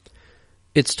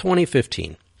It's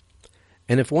 2015,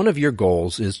 and if one of your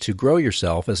goals is to grow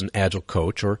yourself as an Agile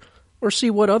coach or see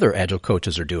what other Agile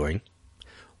coaches are doing,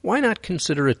 why not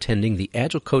consider attending the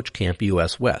Agile Coach Camp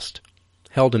US West,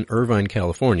 held in Irvine,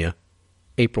 California,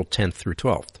 April 10th through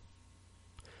 12th.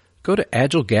 Go to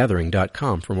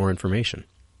agilegathering.com for more information.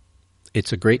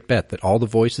 It's a great bet that all the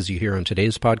voices you hear on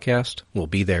today's podcast will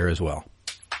be there as well.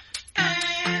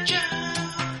 Agile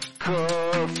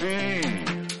Coffee.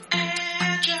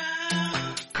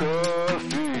 Agile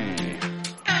Coffee.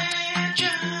 Agile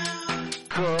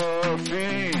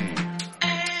Coffee.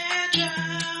 Agile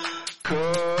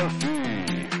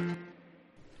Coffee.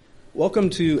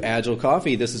 Welcome to Agile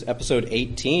Coffee. This is episode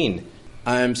 18.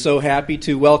 I'm so happy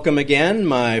to welcome again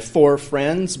my four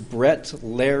friends, Brett,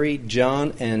 Larry,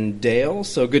 John, and Dale.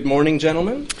 So good morning,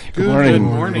 gentlemen. Good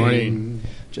morning.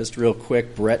 Just real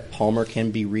quick, Brett Palmer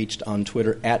can be reached on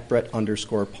Twitter at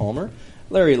Brett_Palmer.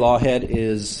 Larry Lawhead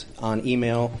is on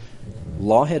email,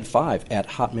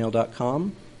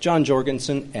 lawhead5@hotmail.com. John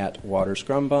Jorgensen at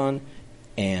WaterScrumbon,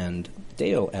 and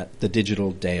Dale at The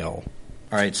Digital Dale.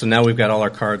 All right, so now we've got all our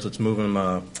cards. Let's move them.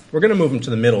 We're going to move them to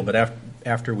the middle, but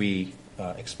after we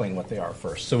explain what they are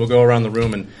first. So we'll go around the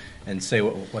room and say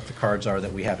what the cards are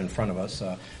that we have in front of us.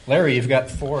 Larry, you've got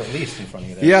four at least in front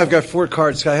of you there. Yeah, I've got four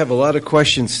cards. I have a lot of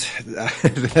questions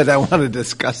that I want to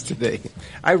discuss today.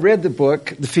 I read the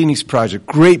book, The Phoenix Project.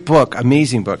 Great book,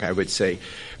 amazing book, I would say.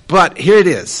 But here it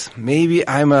is. Maybe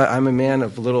I'm a man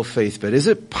of little faith, but is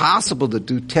it possible to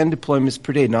do 10 deployments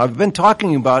per day? Now, I've been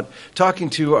talking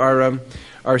to our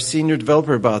senior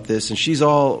developer about this, and she's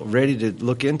all ready to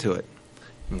look into it.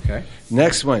 Okay.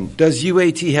 Next one. Does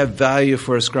UAT have value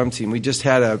for a Scrum team? We just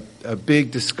had a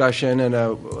big discussion and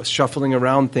a shuffling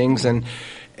around things, and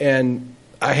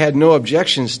I had no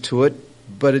objections to it,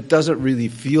 but it doesn't really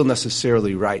feel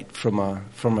necessarily right from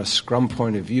a Scrum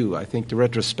point of view. I think the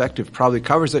retrospective probably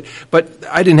covers it, but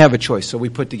I didn't have a choice, so we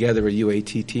put together a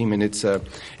UAT team, and it's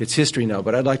history now.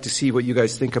 But I'd like to see what you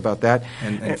guys think about that.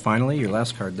 And finally, your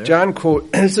last card there. John quote.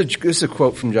 This is a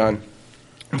quote from John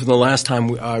from the last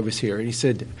time I was here. He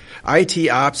said, IT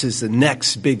ops is the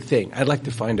next big thing. I'd like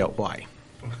to find out why.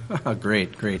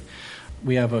 Great.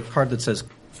 We have a card that says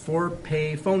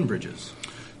 4-pay phone bridges.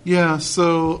 Yeah,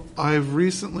 so I've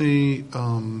recently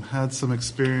had some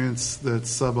experience that's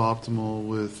suboptimal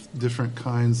with different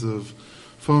kinds of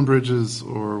phone bridges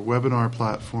or webinar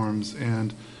platforms,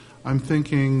 and I'm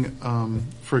thinking,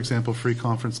 for example,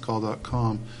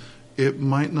 freeconferencecall.com. It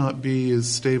might not be as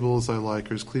stable as I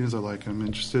like or as clean as I like. I'm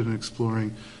interested in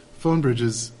exploring phone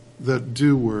bridges that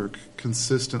do work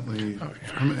consistently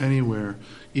from anywhere,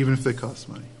 even if they cost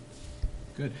money.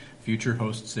 Good. Future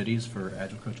host cities for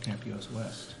Agile Coach Camp US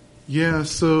West. Yeah,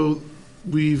 so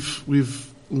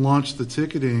we've launched the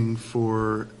ticketing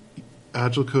for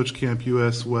Agile Coach Camp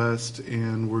US West,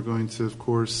 and we're going to, of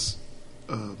course,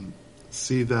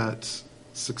 see that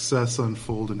success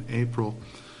unfold in April.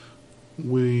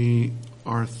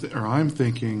 I'm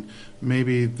thinking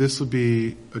maybe this would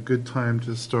be a good time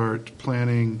to start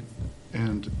planning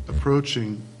and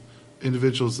approaching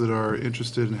individuals that are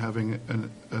interested in having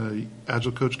an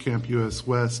Agile Coach Camp US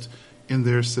West in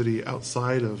their city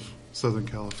outside of Southern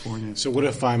California. So what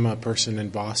if I'm a person in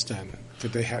Boston?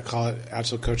 Could they call it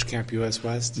Agile Coach Camp US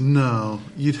West? No.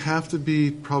 You'd have to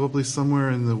be probably somewhere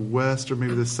in the west or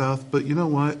maybe the south. But you know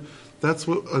what? That's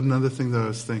what another thing that I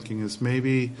was thinking is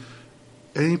maybe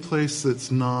any place that's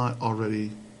not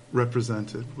already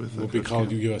represented with will be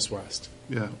called US West.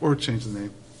 Yeah, or change the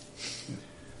name.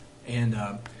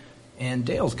 Yeah. And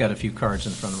Dale's got a few cards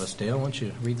in front of us. Dale, why don't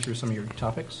you read through some of your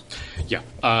topics? Yeah.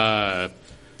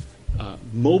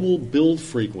 Mobile build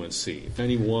frequency. If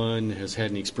anyone has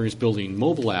had any experience building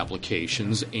mobile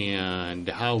applications, and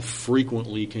how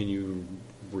frequently can you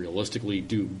realistically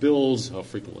do builds? How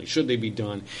frequently should they be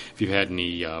done? If you've had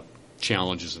any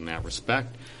challenges in that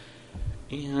respect.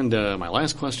 And my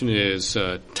last question is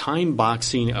time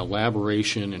boxing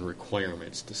elaboration and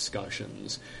requirements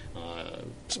discussions,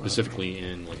 specifically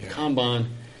in like a Kanban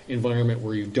environment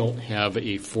where you don't have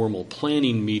a formal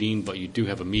planning meeting, but you do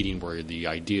have a meeting where the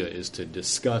idea is to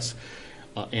discuss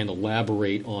and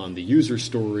elaborate on the user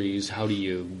stories. How do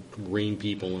you rein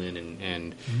people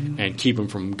in and keep them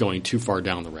from going too far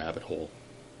down the rabbit hole?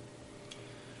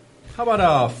 How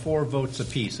about 4 votes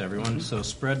apiece, everyone? So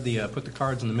put the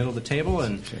cards in the middle of the table,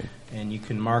 and you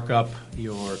can mark up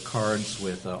your cards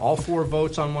with all 4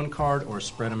 votes on one card, or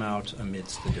spread them out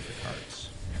amidst the different cards.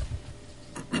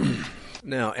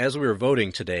 Now, as we were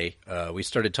voting today, we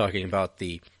started talking about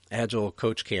the Agile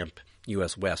Coach Camp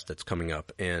US West that's coming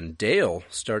up, and Dale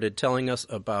started telling us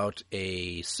about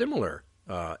a similar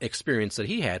experience that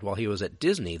he had while he was at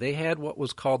Disney. They had what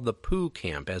was called the Pooh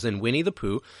Camp, as in Winnie the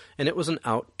Pooh, and it was an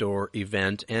outdoor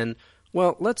event. And,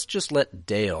 well, let's just let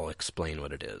Dale explain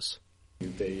what it is.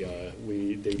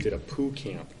 They did a Pooh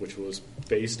Camp, which was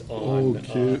based on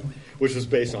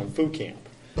Foo Camp.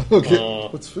 Okay.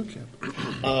 What's Food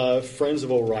Camp? Friends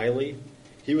of O'Reilly.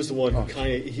 He was the one who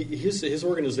his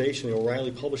organization, O'Reilly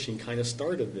Publishing, kind of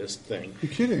started this thing.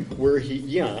 You're kidding? Where I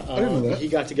didn't know that. he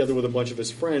got together with a bunch of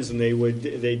his friends, and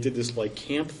they did this like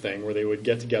camp thing where they would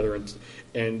get together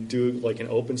and do like an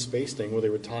open space thing where they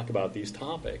would talk about these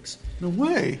topics. No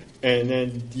way. And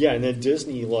then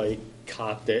Disney like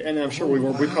copped it, and I'm sure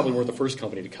we probably weren't the first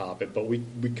company to cop it, but we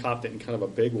copped it in kind of a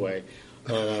big way,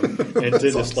 and did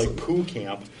this like Pooh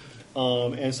Camp.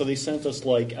 And so they sent us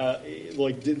they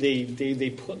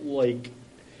put like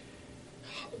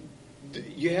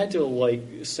you had to like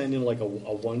send in like a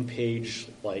 1-page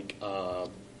like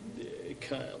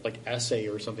essay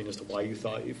or something as to why you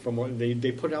thought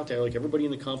they put it out there like everybody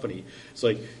in the company. It's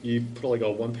like you put like a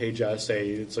 1-page essay.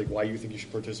 It's like why you think you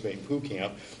should participate in Pooh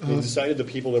Camp. They decided the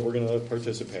people that were going to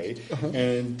participate,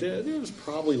 and there was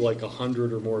probably like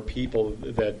 100 or more people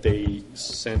that they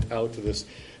sent out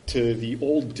to the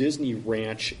old Disney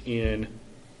ranch in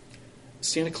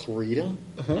Santa Clarita,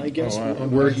 I guess,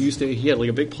 where he had like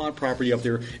a big plot property up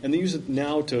there, and they use it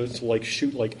now to like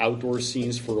shoot like outdoor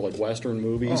scenes for like Western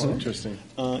movies. Oh, interesting.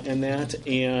 And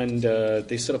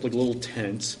they set up like little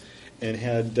tents and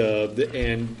had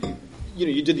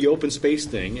you did the open space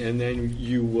thing, and then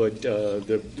you would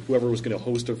whoever was going to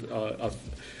host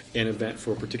an event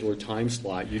for a particular time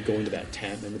slot, you'd go into that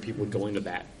tent, and the people would go into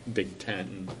that big tent.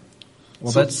 And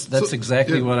well, that's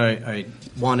exactly what I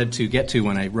wanted to get to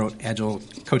when I wrote Agile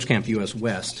Coach Camp US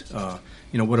West.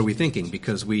 What are we thinking?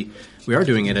 Because we are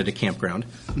doing it at a campground,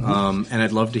 and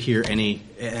I'd love to hear any.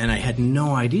 And I had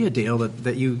no idea, Dale,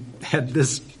 that you had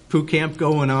this Pooh Camp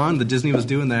going on. The Disney was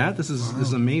doing that. This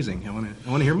is amazing. I want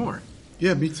to hear more.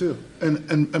 Yeah, me too.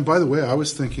 And by the way, I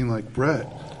was thinking like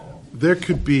Brett, there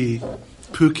could be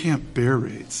Pooh Camp bear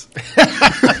raids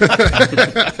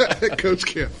at Coach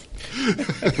Camp.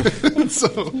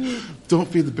 So don't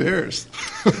feed the bears,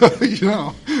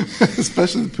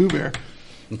 especially the Pooh Bear.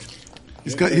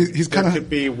 He's kind of could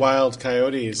be wild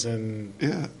coyotes and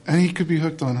he could be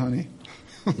hooked on honey.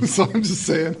 So I'm just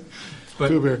saying.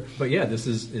 Pooh Bear. But yeah, this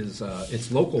is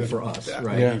it's local for us,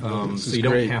 right? Yeah, so you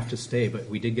don't have to stay, but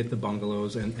we did get the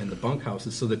bungalows and the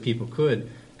bunkhouses so that people could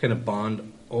kind of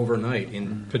bond overnight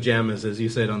in pajamas, as you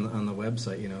said on the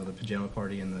website, the pajama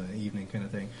party in the evening kind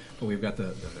of thing. But we've got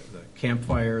the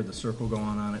campfire, the circle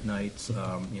going on at nights,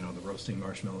 the roasting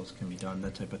marshmallows can be done,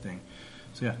 that type of thing.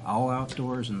 So yeah, all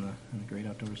outdoors and the great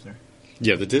outdoors there.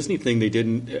 Yeah, the Disney thing,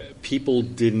 people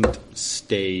didn't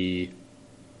stay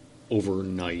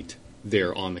overnight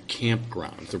there on the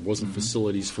campground. There wasn't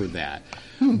facilities for that.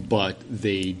 But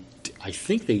I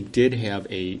think they did have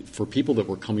for people that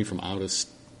were coming from out of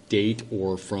state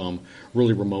or from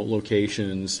really remote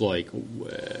locations, like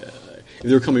if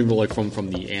they were coming like from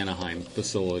the Anaheim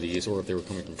facilities, or if they were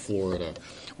coming from Florida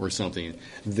or something,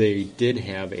 they did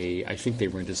have I think they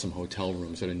rented some hotel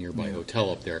rooms at a nearby hotel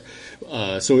up there.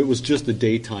 So it was just the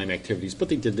daytime activities, but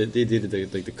they did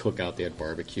the cookout. They had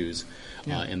barbecues,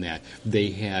 and that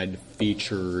they had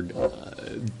featured.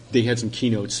 They had some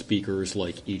keynote speakers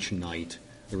like each night.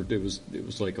 It was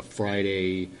like a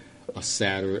Friday, a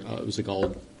Saturday. It was like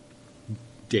all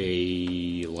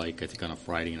day, like I think on a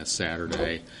Friday and a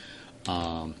Saturday.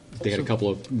 They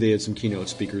had some keynote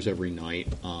speakers every night.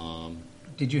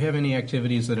 Did you have any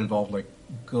activities that involved like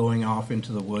going off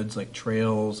into the woods, like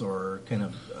trails or kind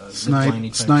of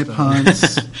snipe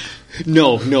hunts?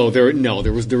 No,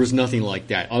 there was nothing like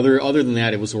that. Other than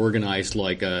that, it was organized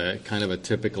like a kind of a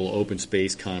typical open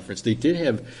space conference. They did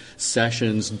have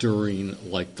sessions during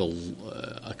like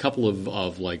a couple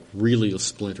of like really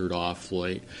splintered off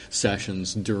like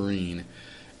sessions during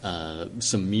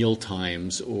some meal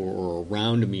times or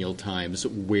around meal times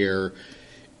where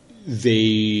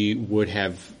they would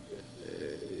have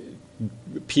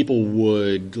people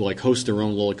would like host their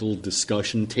own little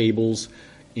discussion tables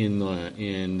in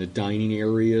the dining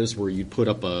areas where you'd put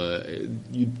up a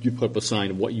sign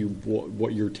of what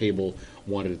your table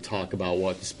wanted to talk about,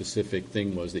 what the specific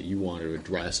thing was that you wanted to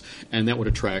address, and that would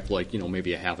attract like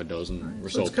maybe a half a dozen or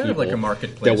so it's kind people of like a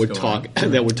marketplace that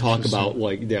would talk about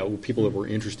like that people that were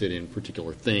interested in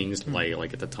particular things.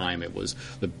 Like at the time, it was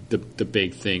the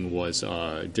big thing was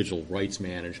digital rights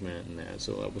management, and that.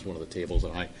 So that was one of the tables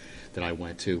that I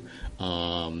went to,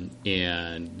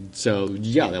 and so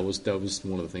that was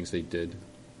one of the things they did.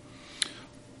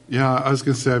 Yeah, I was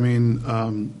going to say, I mean,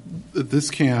 at this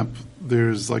camp,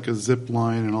 there's like a zip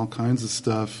line and all kinds of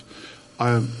stuff.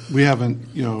 We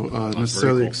haven't,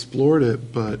 necessarily cool. explored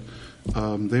it, but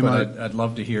they might. I'd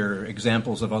love to hear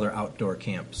examples of other outdoor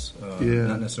camps,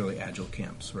 not necessarily Agile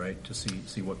camps, right? To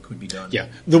see what could be done. Yeah,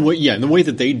 the way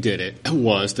that they did it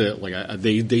was that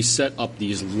they set up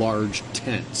these large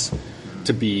tents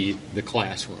to be the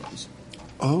classrooms.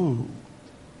 Oh,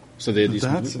 So they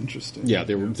that's interesting. Yeah,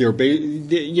 they were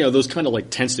those kind of like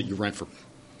tents that you rent for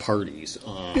parties.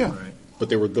 Yeah. Right. But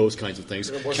there were those kinds of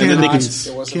things. It wasn't And then they hot. could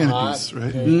It wasn't Canopies, hot.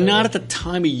 right? Not at the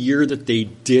time of year that they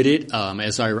did it. I'm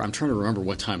trying to remember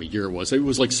what time of year it was. It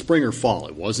was like spring or fall.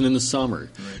 It wasn't in the summer,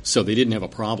 so they didn't have a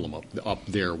problem up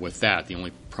there with that. The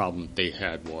only problem they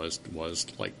had was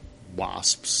like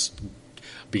wasps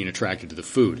being attracted to the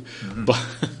food. But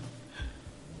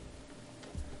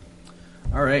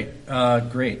All right,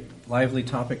 great. Lively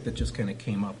topic that just kind of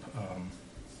came up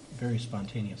very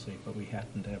spontaneously, but we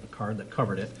happened to have a card that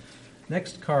covered it.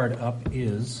 Next card up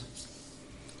is,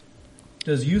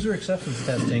 does user acceptance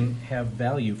testing have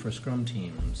value for Scrum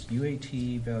teams?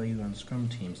 UAT value on Scrum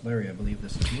teams. Larry, I believe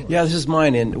this is yours. Yeah, this is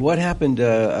mine. And what happened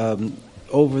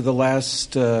over the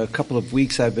last couple of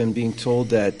weeks, I've been being told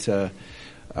that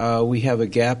we have a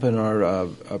gap in our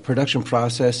production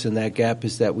process, and that gap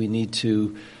is that we need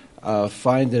to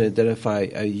find and identify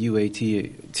a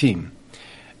UAT team.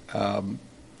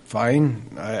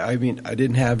 Fine. I mean, I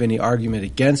didn't have any argument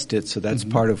against it, so that's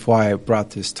part of why I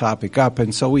brought this topic up.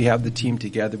 And so we have the team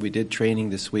together. We did training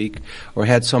this week, or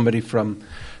had somebody from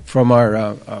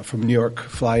New York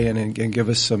fly in and give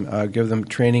us give them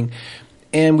training.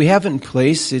 And we have it in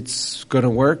place. It's going to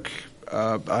work.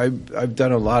 I've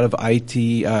done a lot of IT,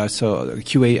 so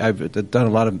QA. I've done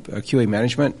a lot of QA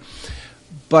management,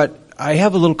 but I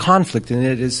have a little conflict in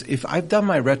it. Is if I've done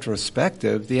my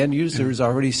retrospective, the end user has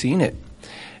already seen it.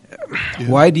 Yeah.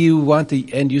 Why do you want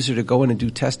the end user to go in and do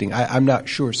testing? I'm not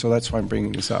sure, so that's why I'm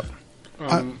bringing this up.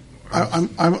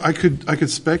 I could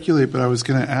speculate, but I was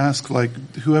going to ask, like,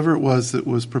 whoever it was that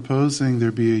was proposing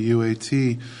there be a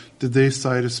UAT, did they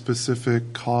cite a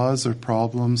specific cause or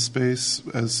problem space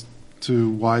as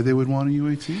to why they would want a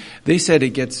UAT? They said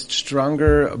it gets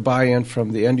stronger buy-in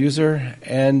from the end user,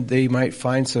 and they might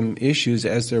find some issues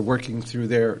as they're working through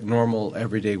their normal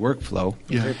everyday workflow.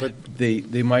 Yeah. Okay, but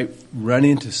They might run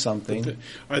into something.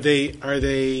 are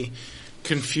they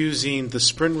confusing the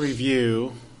sprint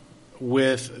review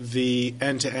with the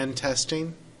end-to-end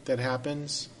testing that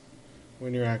happens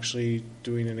when you're actually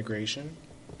doing integration?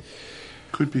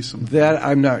 Could be some. That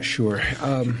I'm not sure.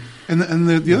 And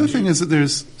the other thing is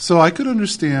that so I could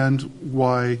understand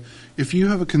why if you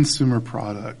have a consumer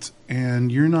product and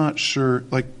you're not sure,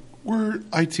 like we're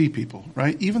IT people,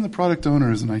 right? Even the product owner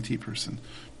is an IT person,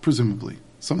 presumably,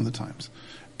 some of the times.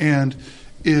 And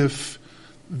if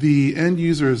the end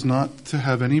user is not to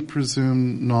have any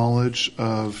presumed knowledge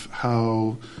of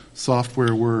how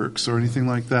software works or anything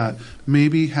like that,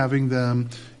 maybe having them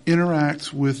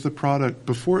interact with the product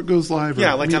before it goes live.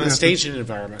 Yeah, like on a staging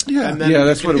environment. Yeah. And then Yeah, you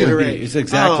that's can what it would be. iterate. It's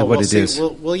exactly what it see, is.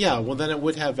 Well, then it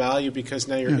would have value because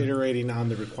now you're iterating on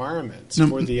the requirements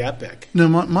for the epic. No,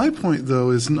 my point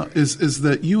though is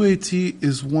that UAT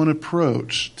is one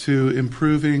approach to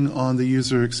improving on the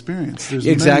user experience. There's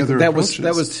many Exactly. other That was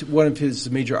approaches. one of his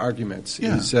major arguments.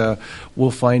 Yeah. Is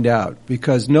we'll find out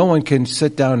because no one can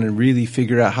sit down and really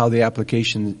figure out how the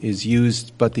application is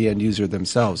used, but the end user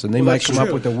themselves, and they might that's come up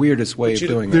true. with the weirdest way of But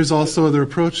doing it. There's also other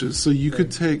approaches. So you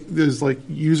could there's like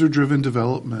user-driven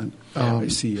development. I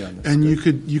see. Yeah, that's And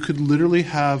good. you could literally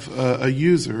have a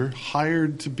user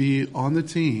hired to be on the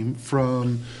team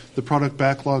from the product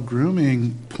backlog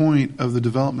grooming point of the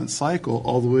development cycle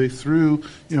all the way through,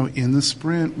 in the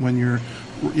sprint when you're,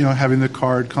 having the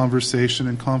card conversation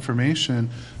and confirmation,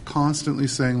 constantly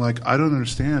saying like, I don't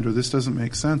understand, or this doesn't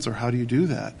make sense, or how do you do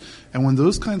that? And when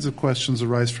those kinds of questions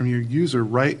arise from your user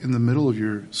right in the middle of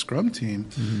your Scrum team,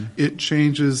 it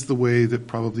changes the way that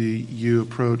probably you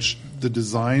approach the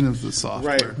design of the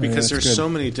software. Right, because that's there's good. so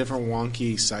many different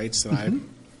wonky sites that I've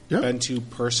Yeah. been to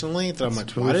personally that I'm like,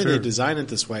 totally why did fair. they design it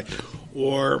this way?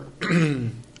 Or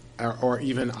or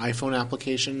even iPhone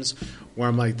applications where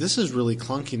I'm like, this is really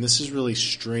clunky and this is really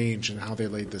strange in how they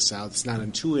laid this out. It's not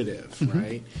intuitive,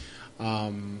 right?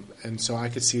 And so I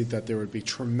could see that there would be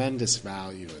tremendous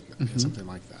value in something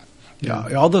like that.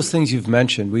 Yeah, all those things you've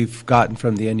mentioned, we've gotten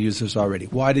from the end users already.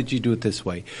 Why did you do it this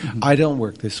way? I don't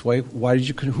work this way. Why did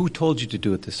you? Who told you to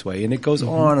do it this way? And it goes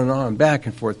on and on, back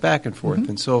and forth, back and forth.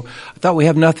 And so I thought we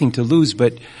have nothing to lose,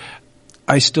 but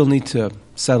I still need to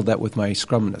settle that with my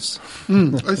Scrumness.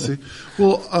 I see.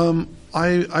 Well,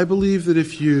 I believe that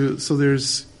if you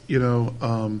there's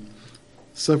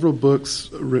several books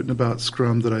written about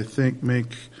Scrum that I think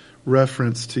make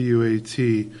reference to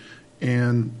UAT,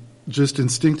 and just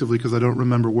instinctively, because I don't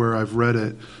remember where I've read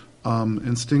it,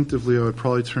 instinctively I would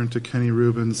probably turn to Kenny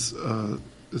Rubin's,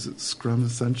 is it Scrum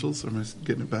Essentials, or am I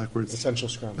getting it backwards? Essential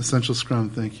Scrum. Essential Scrum,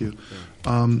 thank you.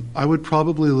 I would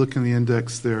probably look in the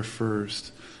index there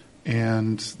first,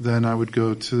 and then I would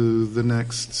go to the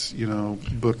next,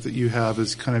 book that you have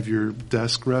as kind of your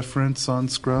desk reference on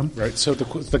Scrum. Right. So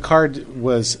the card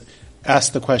was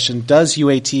asked the question, does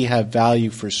UAT have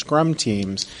value for Scrum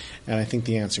teams? And I think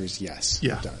the answer is yes,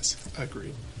 Yeah. it does. I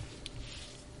agree.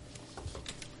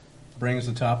 Brings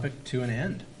the topic to an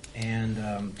end.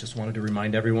 And just wanted to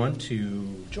remind everyone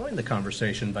to join the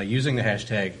conversation by using the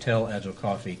hashtag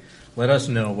 #TellAgileCoffee. Let us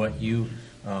know what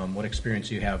experience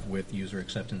you have with user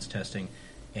acceptance testing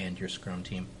and your Scrum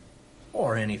team,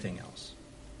 or anything else.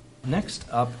 Next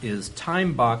up is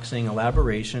time boxing,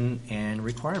 elaboration, and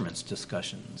requirements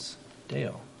discussions.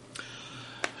 Dale.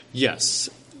 Yes.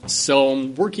 So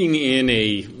I'm working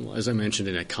as I mentioned,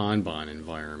 in a Kanban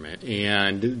environment,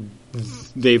 and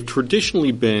they've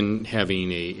traditionally been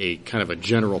having a kind of a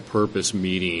general purpose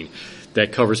meeting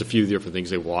that covers a few different things.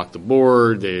 They walk the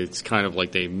board. It's kind of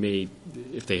like they may,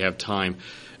 if they have time,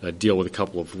 deal with a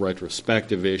couple of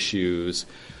retrospective issues.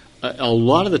 A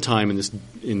lot of the time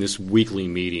in this weekly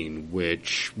meeting,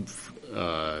 which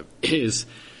is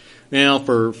now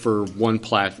for one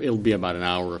platform, it'll be about an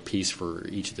hour apiece for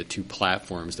each of the two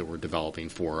platforms that we're developing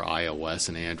for iOS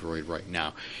and Android right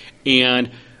now,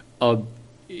 and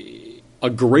a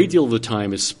great deal of the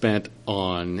time is spent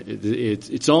on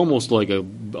it's almost like a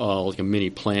mini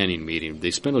planning meeting.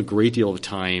 They spend a great deal of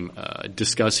time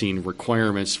discussing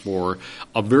requirements for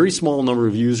a very small number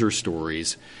of user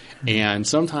stories, and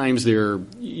sometimes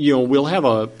we'll have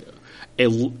a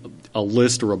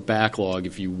list or a backlog,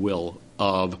 if you will,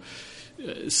 of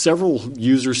several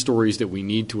user stories that we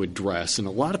need to address, and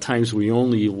a lot of times we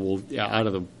only will, out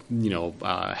of the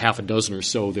half a dozen or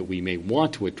so that we may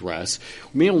want to address,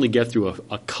 we may only get through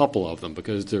a couple of them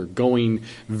because they're going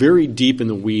very deep in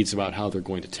the weeds about how they're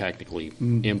going to technically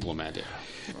implement it.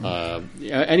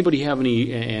 Anybody have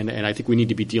any? And I think we need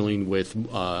to be dealing with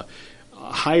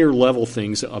higher level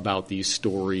things about these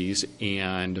stories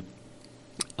and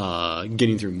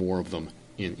getting through more of them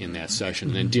in that session,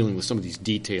 and then dealing with some of these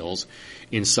details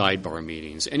in sidebar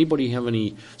meetings. Anybody have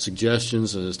any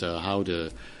suggestions as to how to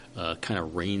kind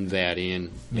of rein that in?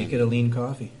 Make it a lean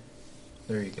coffee.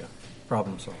 There you go.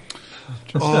 Problem solved.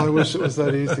 Oh, I wish it was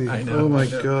that easy. I know. Oh, my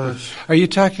gosh. Are you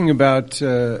talking about?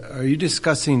 Are you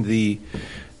discussing the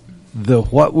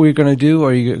what we're going to do,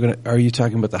 or are you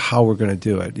talking about the how we're going to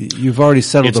do it? You've already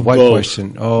settled It's the what both.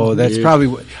 question. Oh, that's Yeah. probably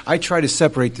what I try to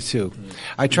separate the two.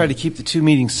 I try to keep the two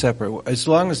meetings separate. As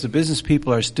long as the business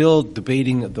people are still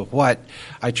debating the what,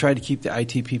 I try to keep the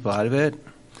IT people out of it.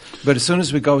 But as soon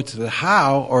as we go to the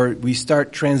how, or we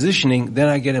start transitioning, then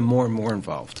I get more and more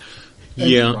involved.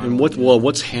 Yeah, and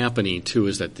what's happening too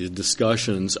is that the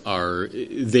discussions are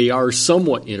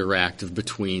somewhat interactive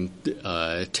between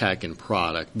tech and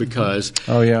product, because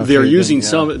they're using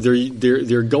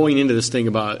they're going into this thing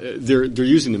about they're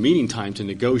using the meeting time to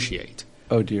negotiate.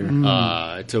 Oh dear.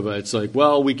 It's like,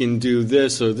 well, we can do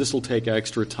this, or this will take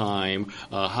extra time.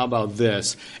 How about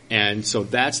this? And so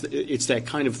it's that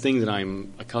kind of thing that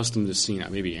I'm accustomed to seeing. I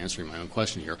may be answering my own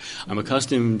question here. I'm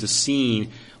accustomed to seeing,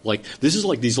 like, this is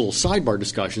like these little sidebar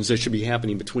discussions that should be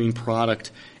happening between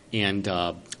product and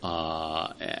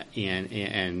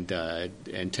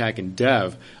tech and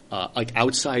dev, like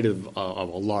outside of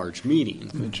a large meeting.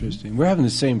 Interesting. We're having the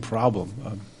same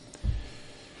problem.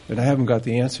 And I haven't got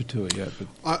the answer to it yet.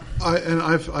 But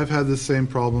I've had the same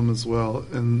problem as well.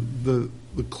 And the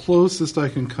closest I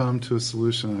can come to a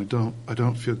solution, I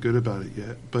don't feel good about it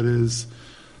yet, but is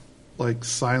like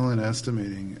silent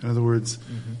estimating. In other words,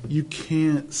 you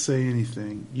can't say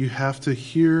anything. You have to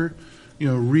hear,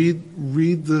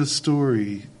 read the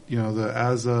story. The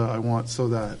as a, I want so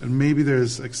that, and maybe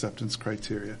there's acceptance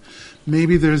criteria.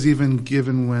 Maybe there's even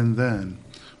given when then,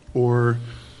 or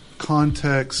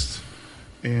context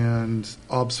and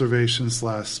observation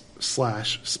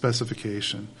slash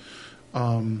specification.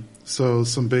 So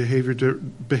some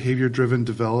behavior-driven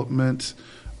development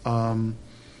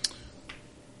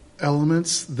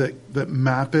elements that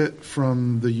map it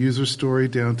from the user story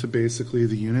down to basically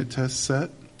the unit test set.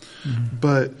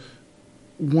 But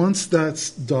once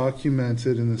that's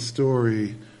documented in the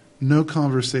story, no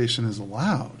conversation is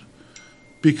allowed,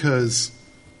 because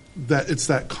it's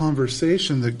that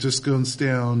conversation that just goes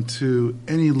down to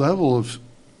any level of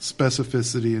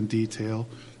specificity and detail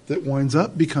that winds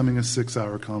up becoming a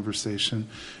 6-hour conversation.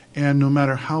 And no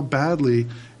matter how badly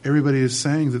everybody is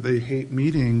saying that they hate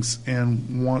meetings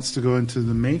and wants to go into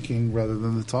the making rather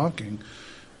than the talking,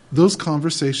 those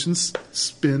conversations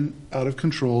spin out of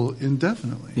control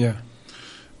indefinitely. Yeah.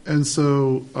 And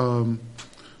so,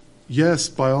 yes,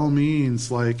 by all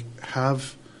means, like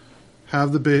have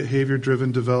the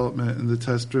behavior-driven development and the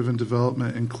test-driven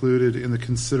development included in the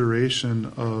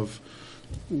consideration of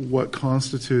what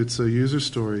constitutes a user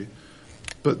story.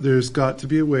 But there's got to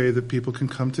be a way that people can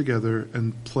come together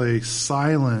and play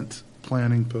silent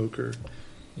planning poker.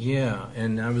 Yeah,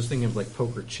 and I was thinking of like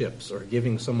poker chips, or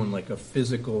giving someone like a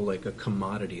physical, like a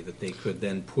commodity that they could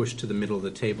then push to the middle of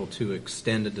the table to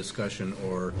extend a discussion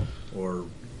or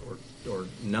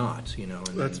not, you know.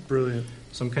 And That's then brilliant.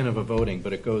 some kind of a voting,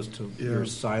 but it goes to Yeah. your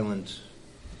silent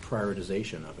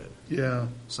prioritization of it, Yeah.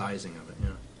 sizing of it,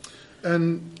 yeah.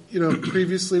 And, you know,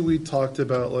 previously we talked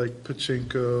about like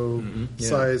pachinko yeah.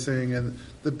 sizing, and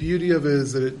the beauty of it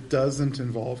is that it doesn't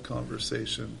involve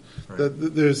conversation. Right.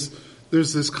 That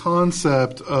there's this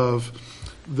concept of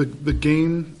the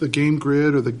game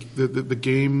grid, or the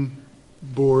game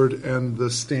board and the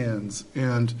stands,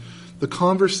 and the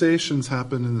conversations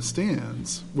happen in the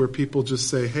stands where people just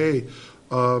say, hey,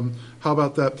 how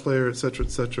about that player, et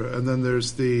cetera, and then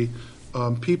there's the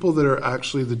people that are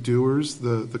actually the doers,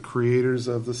 the creators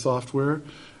of the software,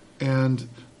 and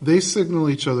they signal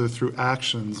each other through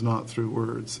actions, not through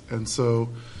words. And so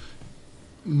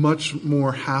much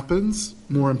more happens,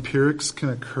 more empirics can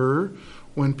occur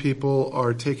when people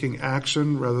are taking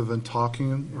action rather than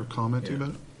talking or commenting Yeah. about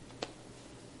it.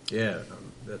 Yeah,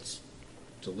 that's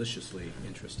deliciously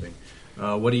interesting.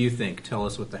 What do you think? Tell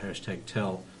us with the hashtag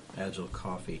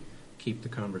 #TellAgileCoffee. Keep the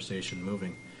conversation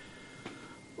moving.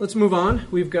 Let's move on.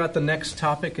 We've got the next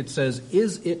topic. It says,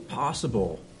 is it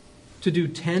possible to do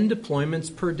 10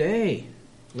 deployments per day?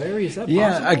 Larry, is that possible?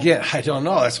 Yeah, again, I don't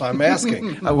know. That's why I'm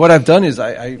asking. What I've done is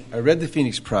I read the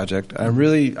Phoenix Project. I'm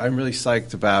really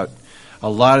psyched about a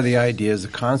lot of the ideas, the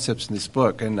concepts in this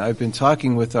book, and I've been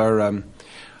talking with our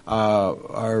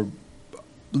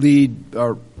lead,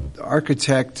 our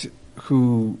architect,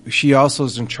 who she also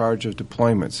is in charge of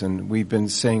deployments, and we've been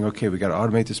saying, okay, we got to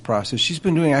automate this process. She's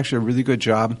been doing actually a really good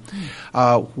job.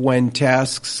 When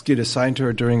tasks get assigned to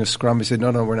her during a scrum, we said,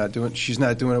 no, we're not doing it. She's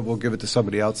not doing it. We'll give it to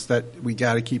somebody else. That we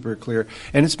got to keep her clear,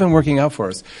 and it's been working out for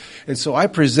us. And so I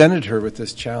presented her with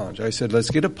this challenge. I said,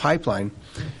 let's get a pipeline.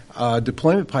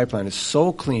 Deployment pipeline is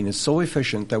so clean, it's so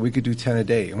efficient that we could do 10 a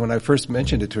day. And when I first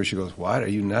mentioned it to her, she goes, what, are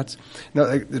you nuts? No,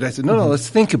 I said, no, let's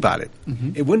think about it.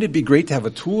 Wouldn't it be great to have a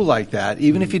tool like that?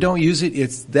 Even if you don't use it,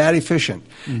 it's that efficient.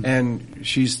 And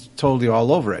she's totally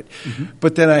all over it.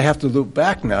 But then I have to loop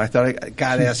back now. I thought, I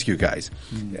got to ask you guys,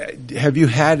 have you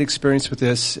had experience with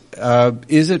this?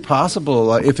 Is it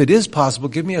possible? If it is possible,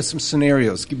 give me some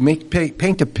scenarios.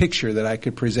 Paint a picture that I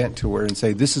could present to her and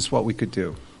say, this is what we could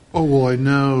do. Oh, well, I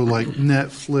know, like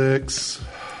Netflix,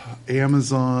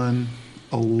 Amazon,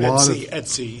 a lot of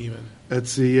Etsy even.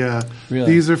 Etsy, yeah.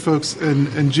 Really? These are folks,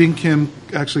 and Gene Kim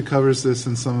actually covers this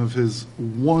in some of his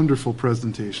wonderful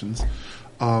presentations,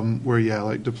 where, yeah,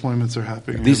 like deployments are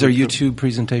happening. These are YouTube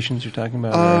presentations you're talking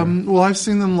about? Well, I've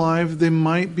seen them live. They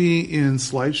might be in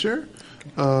SlideShare.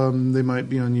 They might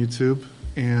be on YouTube.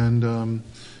 And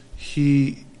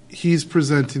he's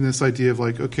presenting this idea of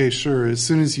like, okay, sure, as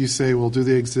soon as you say, well, do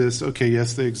they exist? Okay,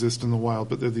 yes, they exist in the wild,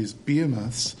 but they're these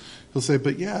behemoths. He'll say,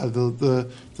 but yeah, the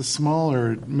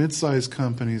smaller, mid-sized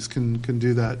companies can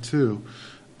do that too.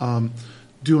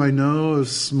 Do I know of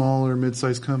smaller,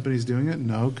 mid-sized companies doing it?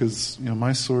 No, because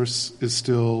my source is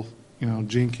still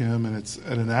Gene Kim, and it's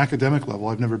at an academic level.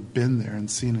 I've never been there and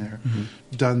seen there,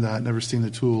 done that, never seen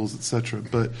the tools, etc.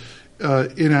 But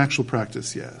in actual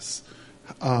practice, yes.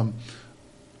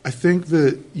 I think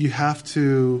that you have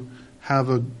to have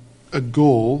a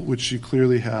goal, which you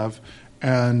clearly have,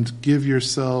 and give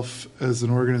yourself as an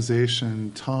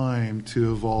organization time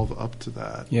to evolve up to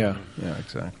that. Yeah,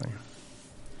 exactly.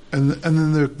 And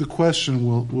then the question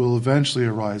will eventually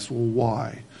arise, well,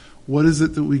 why? What is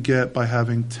it that we get by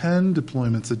having 10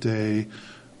 deployments a day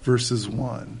versus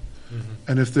 1?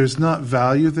 And if there's not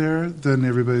value there, then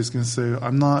everybody's going to say,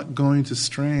 I'm not going to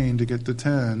strain to get to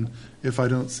 10 if I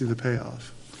don't see the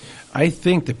payoff. I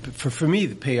think that for me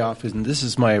the payoff is, and this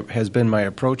is has been my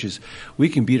approach, is we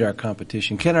can beat our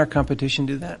competition. Can our competition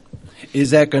do that?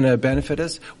 Is that going to benefit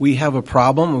us? We have a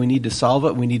problem and we need to solve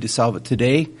it. We need to solve it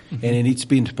today, and it needs to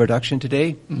be into production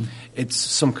today. It's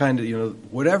some kind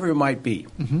of whatever it might be.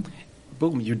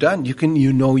 Boom, you're done. You can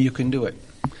do it.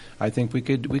 I think we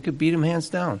could beat them hands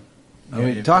down. I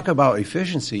mean, talk about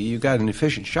efficiency. You got an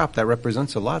efficient shop that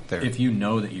represents a lot there. If you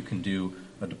know that you can do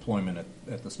a deployment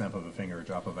at the snap of a finger, a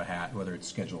drop of a hat, whether it's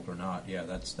scheduled or not. Yeah,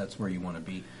 that's where you want to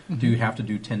be. Do you have to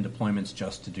do 10 deployments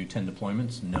just to do 10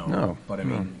 deployments? No. But I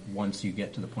mean, once you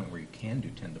get to the point where you can do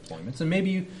 10 deployments, and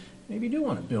maybe you do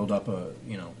want to build up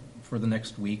for the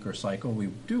next week or cycle, we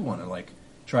do want to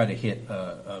try to hit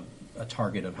a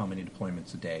target of how many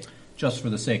deployments a day, just for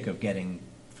the sake of getting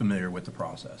familiar with the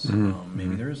process.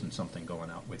 Maybe there isn't something going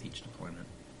out with each deployment.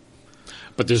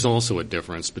 But there's also a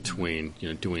difference between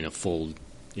doing a full,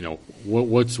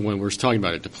 what's when we're talking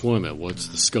about a deployment, what's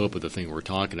the scope of the thing we're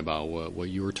talking about? What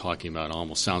you were talking about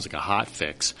almost sounds like a hot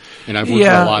fix. And I've worked with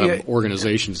a lot of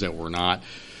organizations that were not.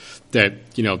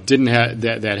 That didn't have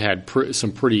that had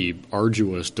some pretty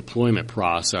arduous deployment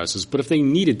processes, but if they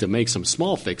needed to make some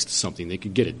small fix to something, they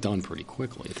could get it done pretty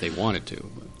quickly if they wanted to.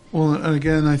 Well, and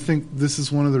again, I think this is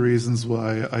one of the reasons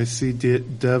why I see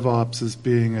DevOps as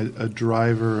being a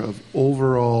driver of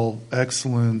overall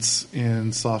excellence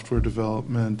in software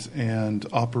development and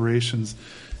operations,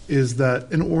 is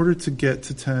that in order to get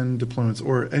to 10 deployments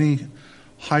or any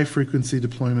high-frequency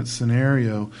deployment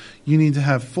scenario, you need to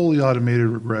have fully automated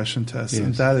regression tests,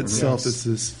 and that itself is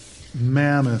this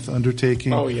mammoth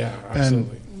undertaking. Oh, yeah,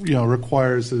 absolutely. And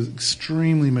requires an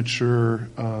extremely mature,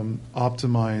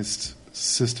 optimized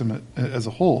system as a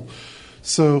whole.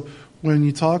 So when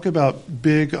you talk about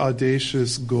big,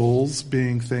 audacious goals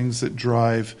being things that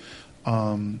drive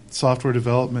software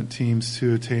development teams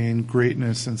to attain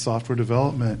greatness in software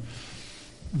development,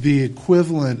 the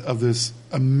equivalent of this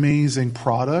amazing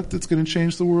product that's going to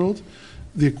change the world,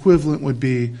 the equivalent would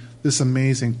be this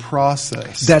amazing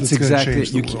process. That's exactly change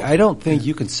it. the world. I don't think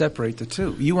you can separate the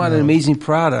two. You want an amazing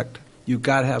product, you've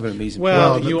got to have an amazing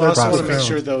product. Well, you also want to make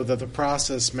sure, though, that the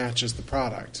process matches the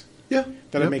product. Yeah.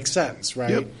 That it makes sense,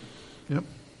 right? Yep.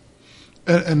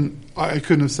 And I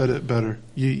couldn't have said it better.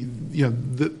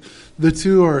 The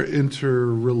two are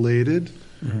interrelated,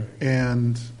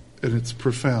 and it's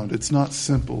profound. It's not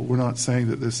simple. We're not saying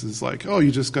that this is like, oh,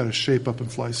 you just got to shape up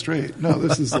and fly straight. No,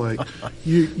 this is like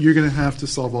you're going to have to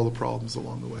solve all the problems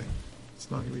along the way.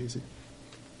 It's not going to be easy.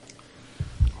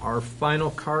 Our final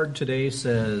card today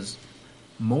says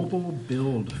mobile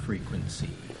build frequency.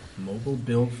 Mobile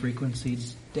build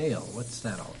frequencies. Dale, what's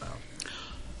that all about?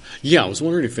 Yeah, I was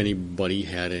wondering if anybody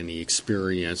had any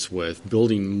experience with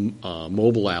building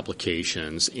mobile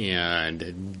applications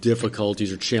and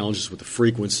difficulties or challenges with the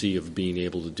frequency of being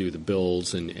able to do the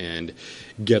builds and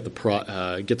get the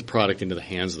product into the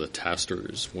hands of the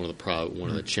testers. One of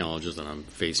the challenges that I'm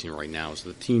facing right now is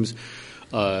that the teams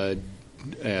and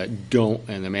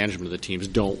the management of the teams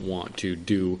don't want to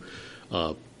do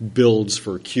builds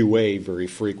for QA very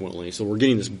frequently. So we're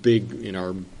getting this big in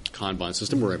our Kanban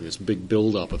system. We're having this big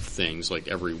buildup of things like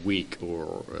every week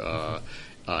or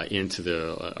into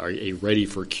a ready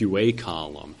for QA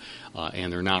column,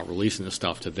 and they're not releasing the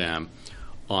stuff to them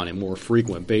on a more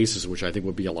frequent basis, which I think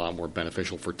would be a lot more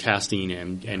beneficial for testing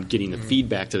and getting the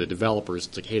feedback to the developers.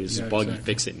 It's like, hey, this is buggy,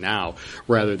 fix it now,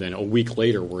 rather than a week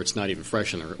later where it's not even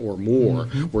fresh in their, or more,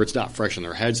 where it's not fresh in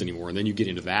their heads anymore. And then you get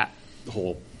into that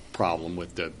whole problem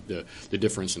with the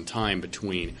difference in time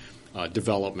between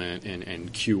development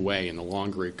and QA, and the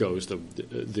longer it goes,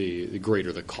 the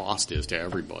greater the cost is to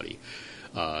everybody.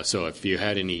 So if you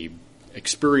had any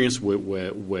experience with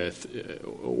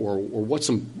or what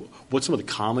some of the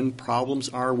common problems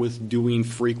are with doing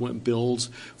frequent builds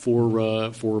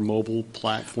for mobile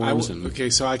platforms.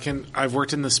 So I've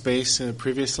worked in the space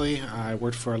previously. I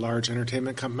worked for a large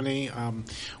entertainment company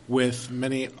with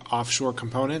many offshore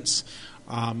components.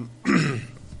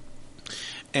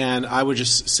 And I would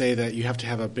just say that you have to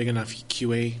have a big enough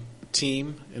QA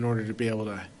team in order to be able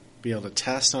to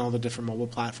test on all the different mobile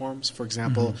platforms. For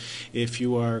example, if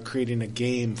you are creating a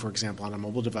game, for example, on a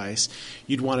mobile device,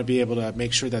 you'd want to be able to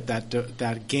make sure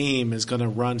that game is going to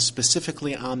run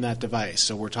specifically on that device.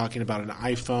 So we're talking about an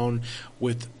iPhone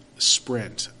with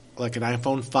Sprint, like an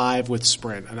iPhone 5 with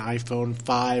Sprint, an iPhone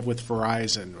 5 with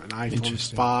Verizon, an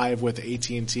iPhone 5 with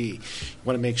AT&T. You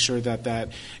want to make sure that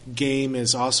game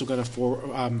is also going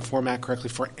to format correctly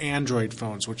for Android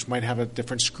phones, which might have a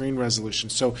different screen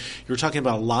resolution. So you're talking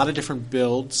about a lot of different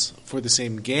builds for the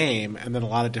same game, and then a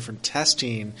lot of different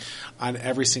testing on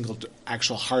every single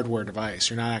actual hardware device.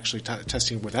 You're not actually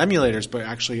testing with emulators, but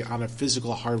actually on a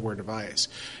physical hardware device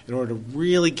in order to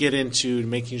really get into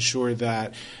making sure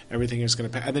that everything is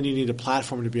going to – and then you need a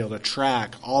platform to be able to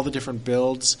track all the different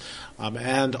builds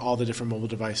and all the different mobile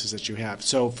devices that you have.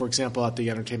 So, for example, at the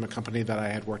entertainment company that I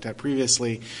had worked at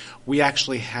previously, we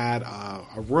actually had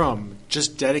a room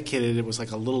just dedicated. It was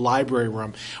like a little library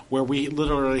room where we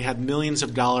literally had millions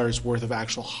of dollars worth of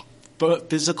actual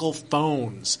physical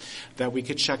phones that we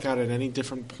could check out at any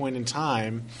different point in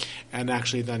time, and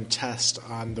actually then test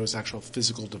on those actual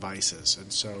physical devices.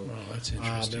 And so, that's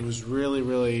interesting. it was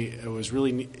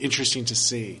really interesting to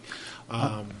see.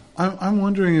 I'm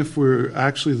wondering if we're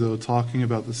actually, though, talking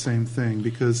about the same thing,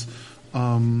 because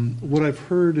what I've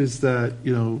heard is that,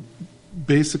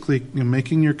 basically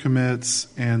making your commits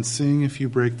and seeing if you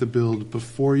break the build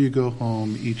before you go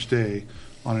home each day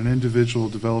on an individual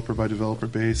developer-by-developer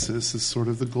basis is sort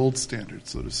of the gold standard,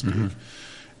 so to speak. Mm-hmm.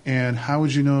 And how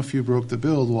would you know if you broke the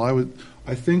build? Well,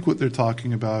 I think what they're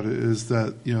talking about is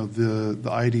that,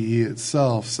 the IDE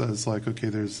itself says, like, okay,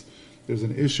 there's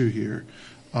an issue here.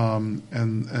 And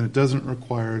it doesn't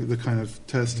require the kind of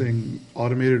testing,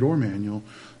 automated or manual,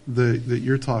 that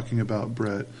you're talking about,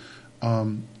 Brett.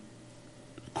 Of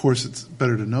course, it's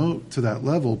better to know to that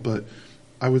level, but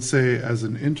I would say as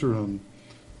an interim,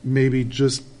 maybe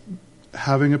just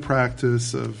having a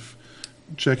practice of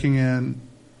checking in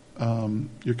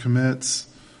your commits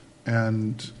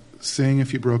and seeing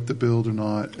if you broke the build or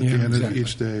not at the end of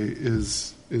each day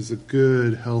is a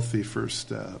good, healthy first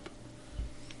step.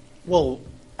 Well,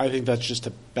 I think that's just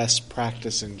a best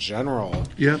practice in general.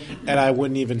 Yep. And I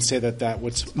wouldn't even say that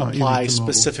would apply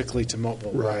specifically to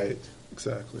mobile. Right,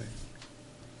 exactly.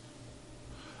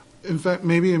 In fact,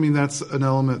 maybe, that's an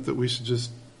element that we should just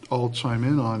all chime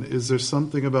in on. Is there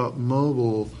something about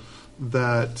mobile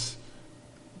that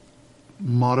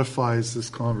modifies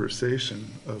this conversation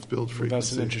of build frequency?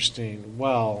 That's an interesting.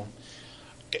 Well,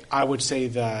 I would say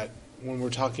that when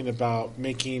we're talking about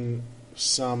making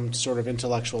some sort of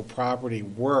intellectual property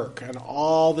work and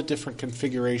all the different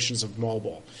configurations of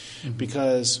mobile,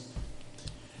 because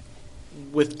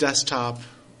with desktop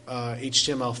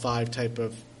HTML5 type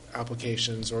of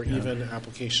applications, or even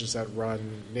applications that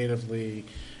run natively,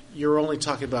 you're only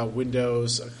talking about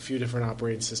Windows, a few different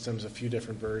operating systems, a few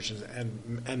different versions,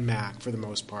 and Mac for the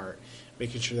most part,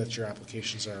 making sure that your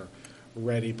applications are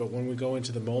ready. But when we go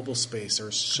into the mobile space, there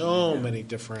are so many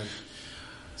different.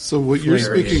 So what you're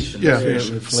speaking,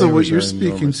 So what you're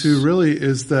speaking to really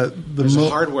is that there's a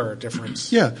hardware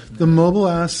difference. Yeah, the mobile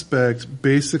aspect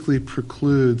basically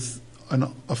precludes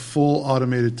a full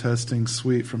automated testing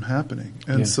suite from happening,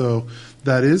 and so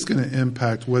that is going to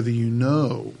impact whether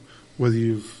you've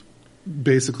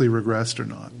basically regressed or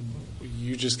not.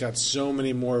 You just got so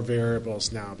many more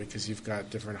variables now because you've got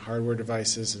different hardware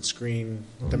devices and screen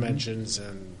dimensions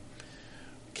and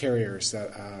carriers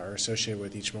that are associated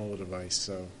with each mobile device.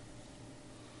 So,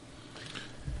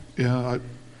 it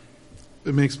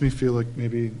makes me feel like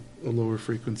maybe a lower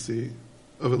frequency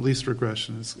of at least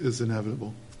regression is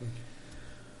inevitable.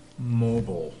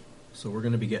 Mobile. So we're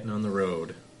going to be getting on the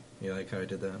road. You like how I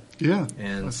did that? Yeah.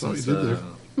 And I saw you did there.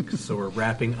 So we're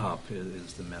wrapping up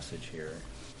is the message here.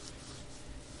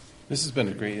 This has been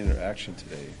a great interaction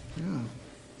today. Yeah.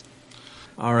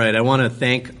 All right. I want to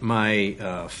thank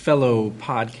my fellow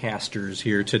podcasters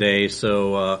here today.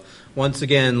 So once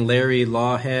again, Larry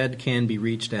Lawhead can be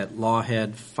reached at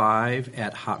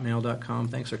lawhead5@hotmail.com.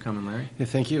 Thanks for coming, Larry. Yeah,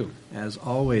 thank you. As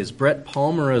always, Brett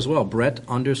Palmer as well.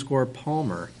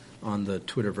 Brett_Palmer on the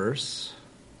Twitterverse.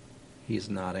 He's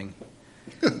nodding.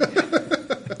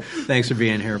 Thanks for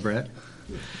being here, Brett.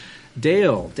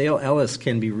 Dale Ellis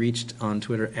can be reached on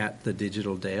Twitter at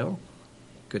 @TheDigitalDale.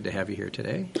 Good to have you here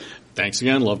today. Thanks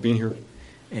again. Love being here.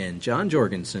 And John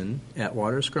Jorgensen at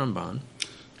WaterScrumbon.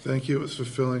 Thank you. It was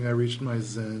fulfilling. I reached my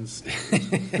zens.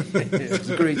 It was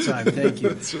a great time. Thank you.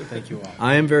 Thank you all.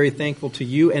 I am very thankful to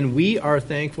you, and we are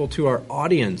thankful to our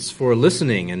audience for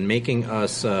listening and making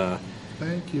us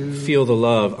Thank you. feel the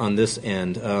love on this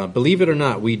end. Believe it or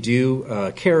not, we do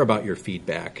care about your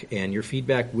feedback, and your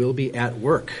feedback will be at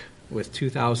work. With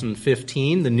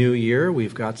 2015, the new year,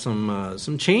 we've got some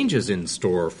changes in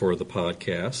store for the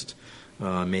podcast.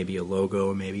 Maybe a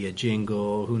logo, maybe a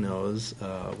jingle, who knows.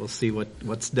 We'll see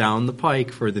what's down the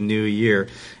pike for the new year.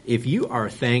 If you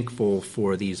are thankful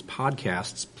for these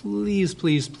podcasts, please,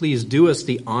 please, please do us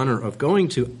the honor of going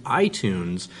to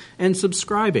iTunes and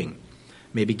subscribing.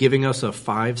 Maybe giving us a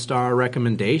 5-star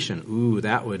recommendation. Ooh,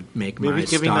 that would make my Maybe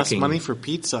giving stocking. us money for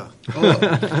pizza.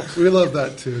 Oh, we love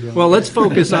that too. Don't Well, we? let's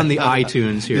focus on the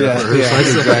iTunes here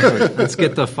first. Exactly. Let's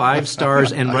get the 5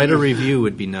 stars and write a review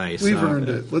would be nice. We've earned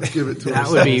it. Let's give it to That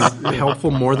ourselves. would be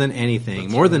helpful more than anything.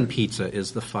 More than pizza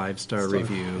is the 5-star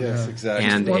review. Yes, exactly.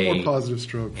 And One a more positive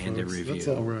stroke, and a folks. review. That's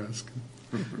all we're asking.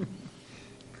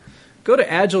 Go to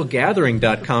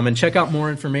agilegathering.com and check out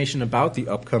more information about the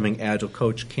upcoming Agile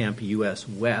Coach Camp US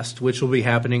West, which will be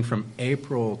happening from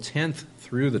April 10th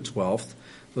through the 12th.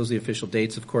 Those are the official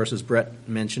dates. Of course, as Brett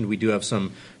mentioned, we do have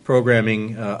some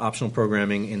programming, optional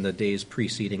programming in the days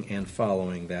preceding and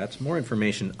following that. More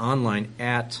information online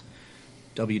at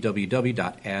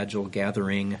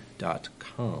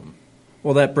www.agilegathering.com.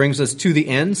 Well, that brings us to the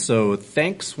end, so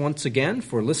thanks once again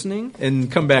for listening,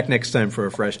 and come back next time for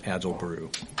a fresh Agile brew.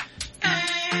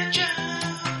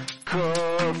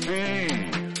 Coffee.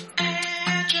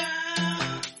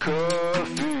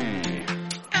 Coffee.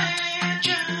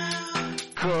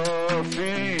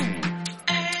 Coffee.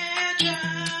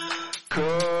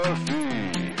 Coffee.